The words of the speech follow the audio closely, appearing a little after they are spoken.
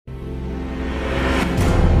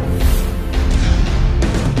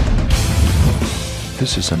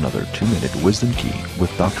This is another 2-Minute Wisdom Key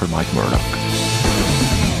with Dr. Mike Murdock.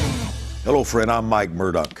 Hello, friend. I'm Mike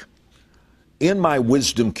Murdock. In my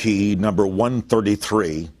Wisdom Key, number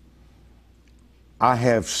 133, I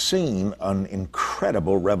have seen an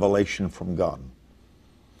incredible revelation from God.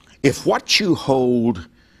 If what you hold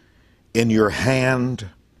in your hand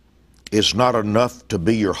is not enough to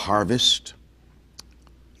be your harvest,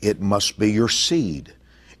 it must be your seed.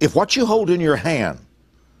 If what you hold in your hand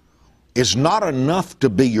is not enough to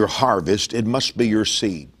be your harvest, it must be your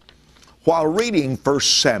seed. While reading 1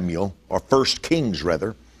 Samuel, or 1 Kings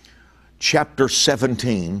rather, chapter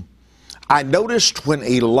 17, I noticed when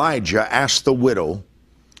Elijah asked the widow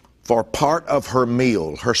for part of her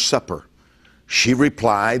meal, her supper, she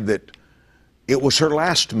replied that it was her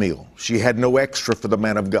last meal. She had no extra for the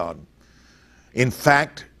man of God. In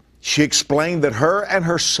fact, she explained that her and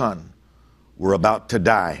her son were about to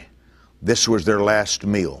die. This was their last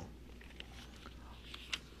meal.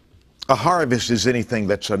 A harvest is anything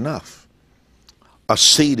that's enough. A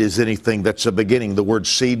seed is anything that's a beginning. The word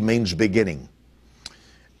seed means beginning.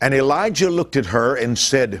 And Elijah looked at her and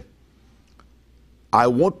said, I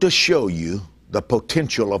want to show you the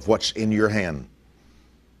potential of what's in your hand.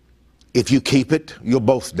 If you keep it, you'll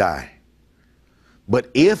both die. But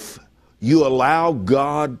if you allow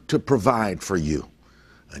God to provide for you,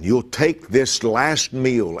 and you'll take this last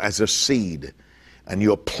meal as a seed, and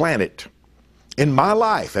you'll plant it in my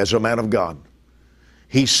life as a man of God,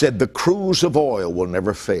 he said the cruse of oil will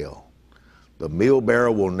never fail. The meal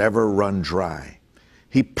barrel will never run dry.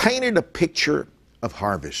 He painted a picture of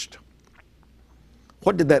harvest.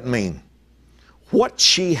 What did that mean? What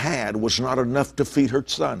she had was not enough to feed her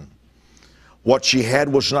son. What she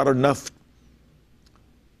had was not enough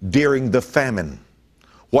during the famine.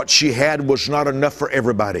 What she had was not enough for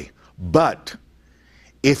everybody. But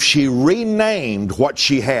if she renamed what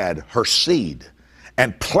she had, her seed,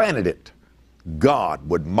 and planted it, God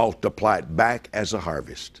would multiply it back as a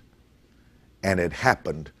harvest. And it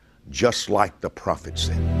happened just like the prophet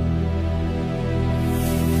said.